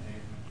God.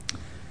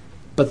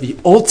 But the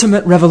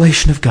ultimate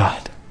revelation of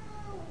God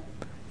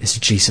is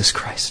Jesus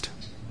Christ.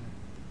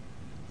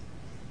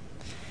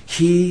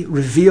 He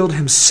revealed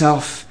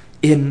Himself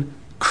in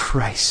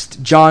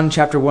Christ. John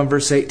chapter 1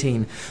 verse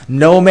 18.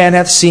 No man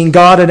hath seen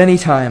God at any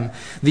time.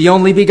 The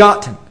only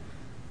begotten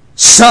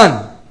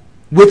Son,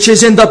 which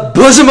is in the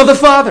bosom of the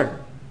Father.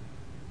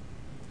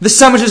 The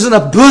Son which is in the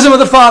bosom of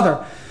the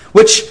Father,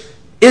 which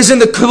is in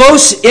the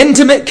close,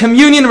 intimate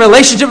communion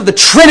relationship of the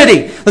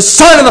Trinity, the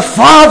Son and the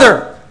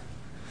Father,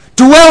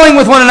 dwelling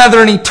with one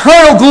another in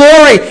eternal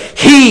glory.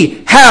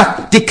 He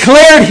hath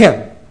declared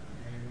Him.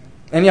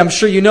 And I'm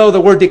sure you know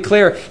the word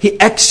declare. He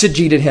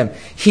exegeted Him.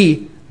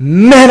 He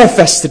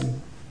manifested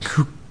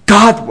who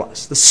God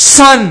was, the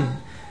Son.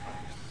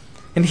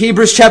 In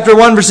Hebrews chapter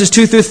 1, verses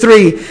 2 through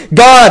 3,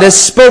 God has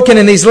spoken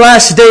in these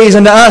last days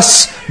unto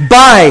us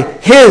by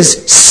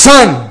His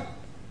Son,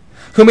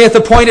 whom He hath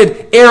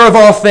appointed heir of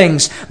all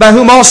things, by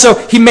whom also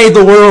He made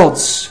the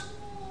worlds,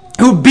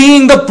 who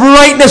being the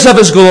brightness of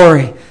His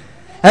glory,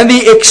 and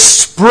the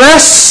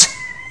express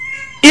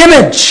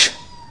image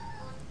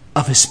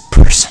of His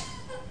person.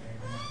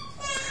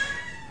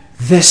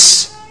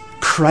 This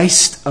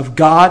Christ of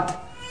God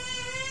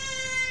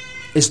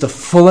is the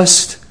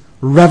fullest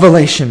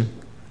revelation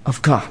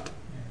of God.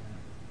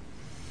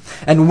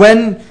 And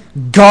when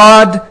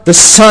God the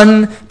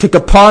Son took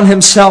upon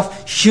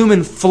Himself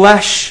human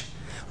flesh,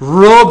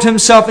 robed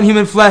Himself in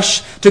human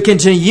flesh, took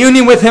into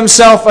union with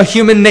Himself a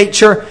human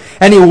nature,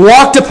 and He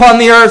walked upon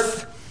the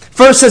earth,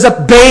 first as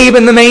a babe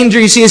in the manger.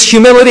 You see His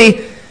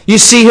humility, you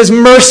see His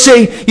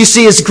mercy, you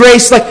see His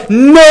grace like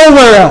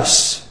nowhere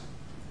else.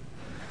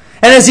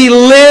 And as He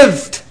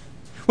lived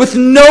with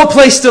no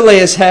place to lay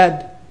His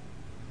head,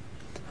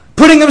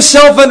 putting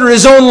Himself under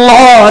His own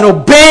law and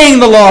obeying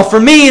the law for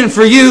me and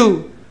for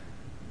you,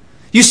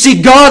 you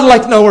see God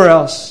like nowhere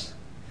else.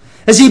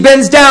 As He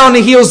bends down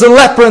and heals the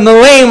leper and the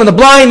lame and the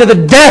blind and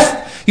the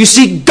deaf, you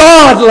see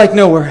God like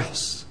nowhere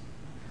else.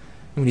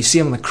 And when you see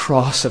him on the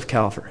cross of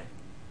Calvary,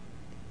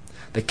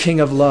 the King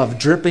of love,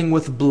 dripping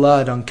with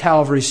blood on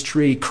Calvary's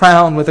tree,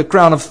 crowned with a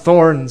crown of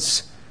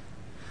thorns,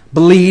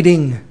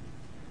 bleeding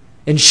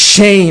in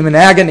shame and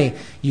agony,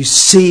 you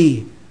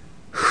see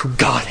who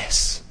God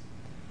is.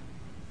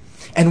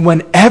 And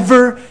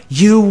whenever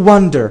you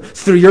wonder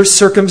through your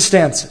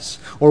circumstances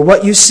or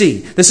what you see,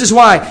 this is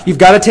why you've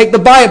got to take the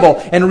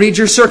Bible and read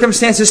your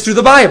circumstances through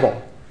the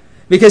Bible.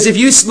 Because if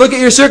you look at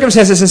your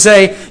circumstances and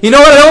say, you know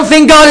what, I don't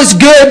think God is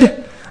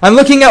good. I'm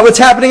looking at what's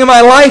happening in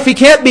my life. He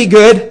can't be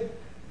good.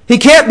 He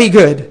can't be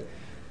good.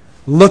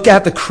 Look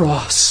at the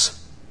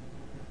cross.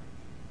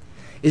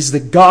 Is the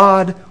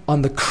God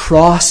on the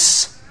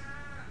cross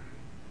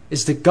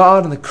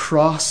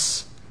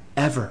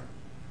ever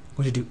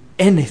going to do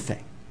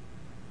anything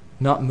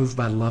not moved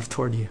by love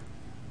toward you?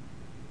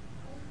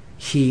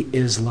 He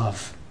is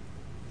love.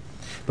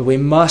 But we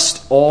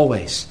must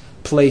always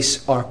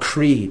place our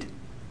creed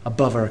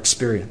above our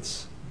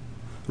experience.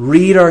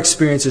 Read our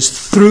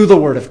experiences through the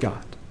Word of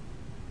God,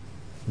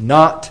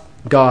 not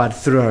God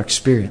through our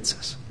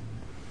experiences.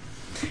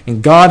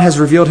 And God has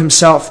revealed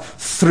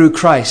himself through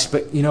Christ.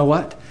 But you know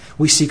what?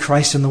 We see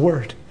Christ in the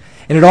Word.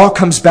 And it all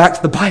comes back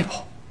to the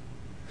Bible.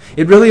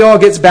 It really all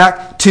gets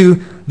back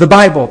to the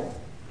Bible.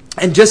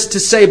 And just to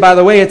say, by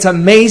the way, it's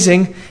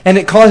amazing and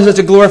it causes us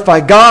to glorify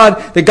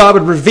God, that God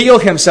would reveal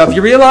himself.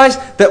 You realize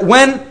that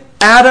when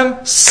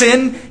Adam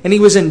sinned and he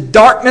was in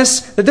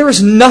darkness, that there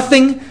was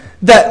nothing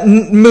that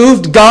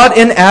moved God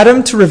in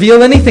Adam to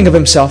reveal anything of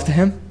himself to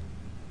him.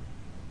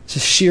 It's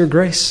just sheer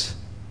grace.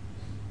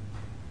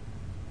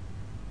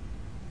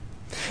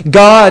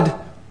 God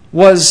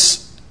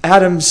was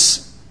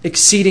Adam's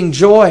exceeding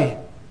joy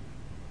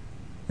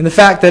in the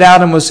fact that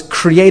Adam was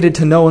created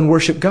to know and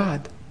worship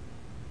God.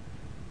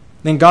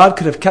 Then God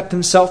could have kept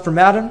himself from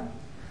Adam,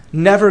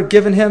 never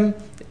given him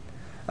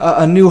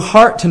a new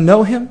heart to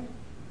know him,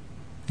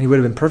 and he would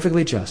have been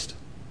perfectly just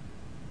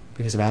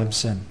because of Adam's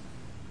sin.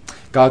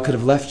 God could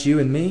have left you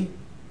and me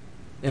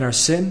in our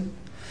sin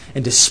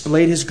and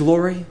displayed his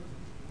glory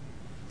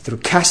through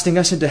casting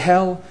us into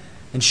hell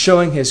and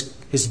showing his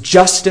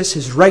justice,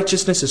 his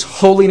righteousness, his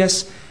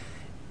holiness,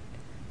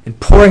 and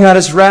pouring out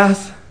his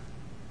wrath.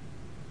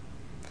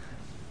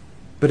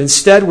 But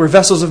instead, we're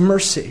vessels of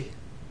mercy.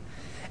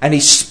 And he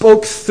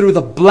spoke through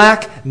the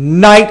black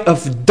night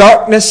of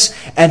darkness,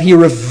 and he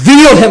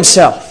revealed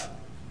himself.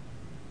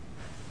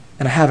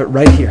 And I have it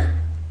right here.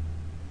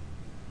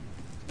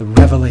 The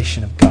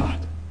revelation of God.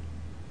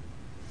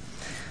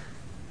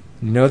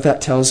 You know what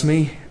that tells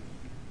me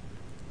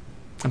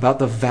about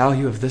the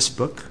value of this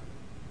book?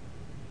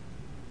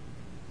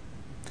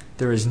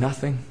 There is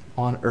nothing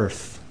on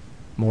earth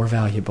more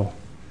valuable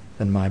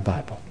than my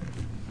Bible.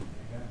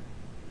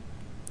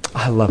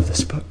 I love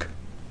this book.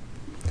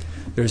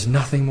 There is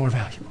nothing more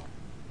valuable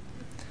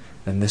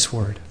than this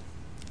word.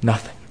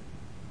 Nothing.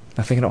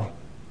 Nothing at all.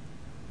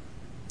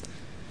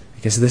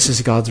 Because this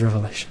is God's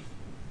revelation.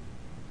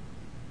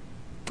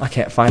 I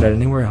can't find it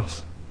anywhere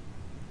else.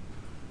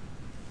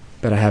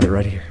 But I have it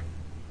right here.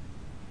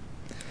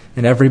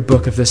 And every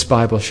book of this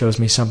Bible shows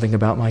me something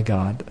about my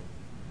God.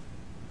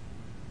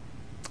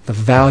 The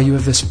value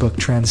of this book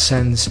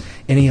transcends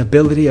any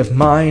ability of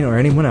mine or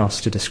anyone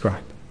else to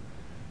describe.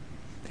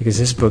 Because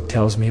this book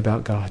tells me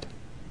about God.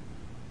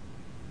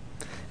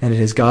 And it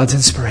is God's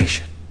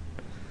inspiration.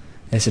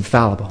 And it's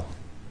infallible.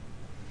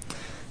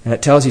 And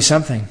it tells you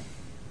something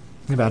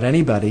about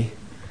anybody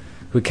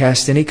who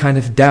casts any kind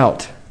of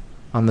doubt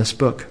on this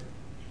book.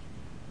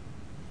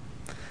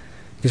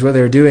 Because what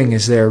they're doing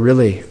is they're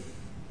really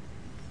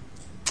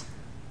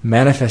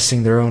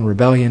manifesting their own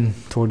rebellion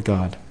toward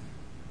God.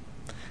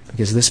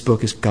 Because this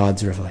book is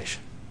God's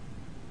revelation.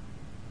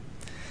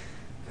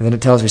 And then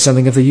it tells me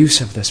something of the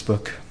use of this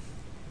book.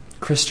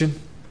 Christian,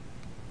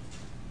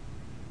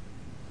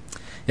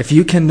 if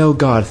you can know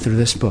God through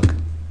this book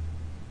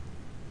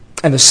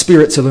and the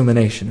Spirit's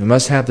illumination, we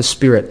must have the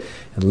Spirit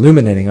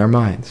illuminating our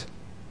minds.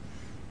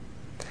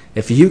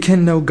 If you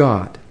can know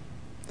God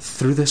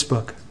through this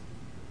book,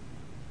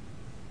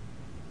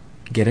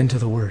 get into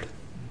the Word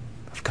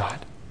of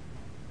God.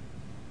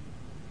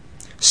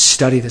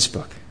 Study this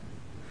book.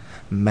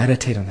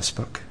 Meditate on this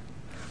book.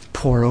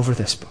 Pore over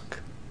this book.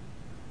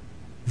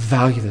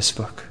 Value this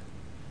book.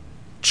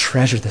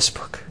 Treasure this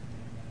book.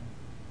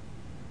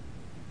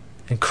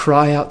 And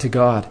cry out to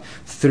God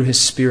through His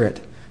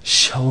Spirit,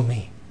 show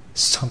me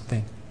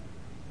something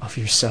of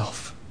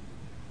yourself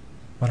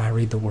when I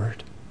read the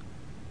Word.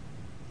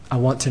 I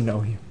want to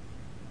know you.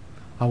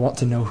 I want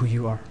to know who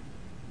you are.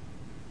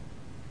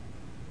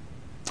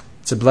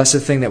 It's a blessed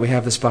thing that we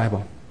have this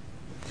Bible,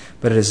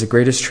 but it is the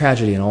greatest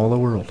tragedy in all the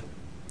world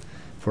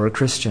for a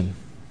Christian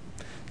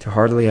to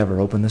hardly ever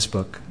open this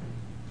book.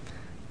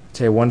 I'll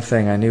tell you one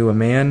thing. I knew a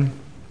man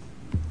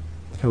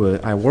who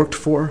I worked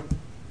for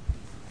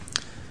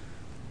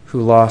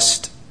who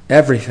lost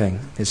everything.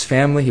 His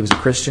family, he was a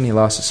Christian, he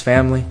lost his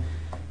family,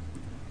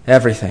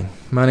 everything,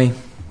 money.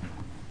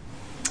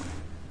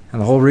 And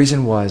the whole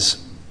reason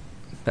was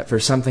that for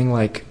something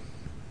like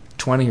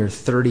 20 or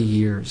 30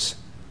 years,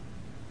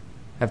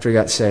 after he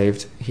got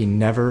saved, he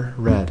never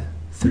read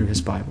through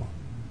his Bible.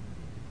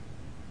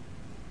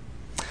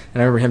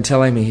 And I remember him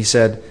telling me, he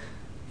said,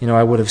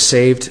 I would have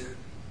saved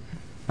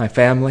my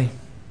family.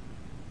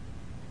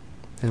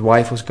 His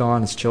wife was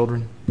gone, his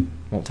children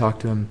won't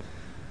talk to him.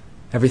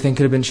 Everything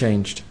could have been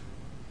changed.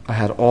 I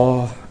had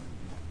all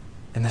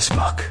in this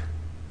book.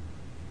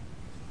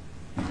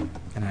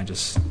 And I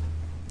just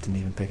didn't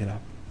even pick it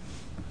up.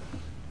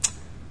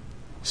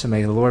 So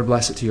may the Lord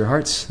bless it to your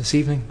hearts this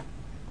evening.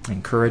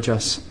 Encourage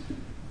us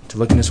to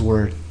look in his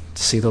word,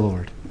 to see the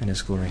Lord in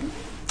his glory.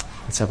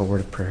 Let's have a word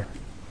of prayer.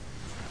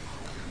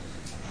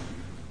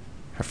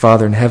 Our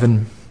Father in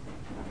heaven,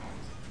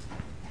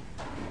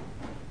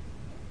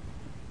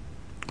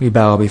 we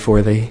bow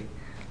before thee.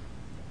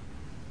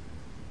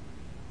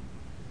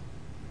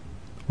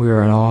 We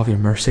are in awe of your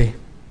mercy,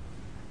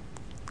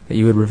 that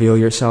you would reveal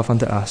yourself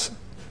unto us.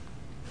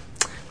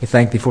 We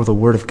thank thee for the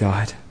word of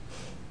God.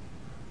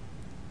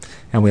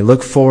 And we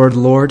look forward,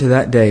 Lord, to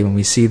that day when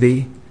we see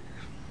thee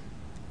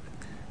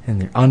in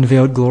their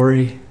unveiled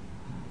glory,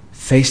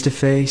 face to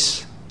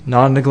face,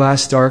 not in the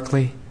glass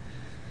darkly.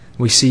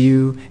 We see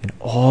you in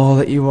all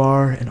that you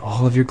are and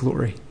all of your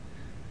glory.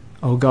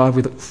 Oh God,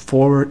 we look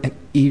forward in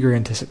eager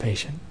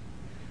anticipation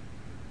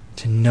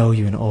to know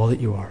you in all that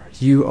you are.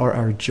 You are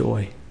our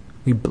joy.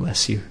 We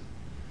bless you.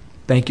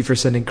 Thank you for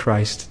sending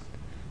Christ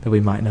that we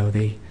might know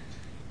thee.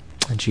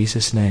 In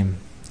Jesus' name,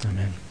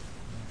 amen.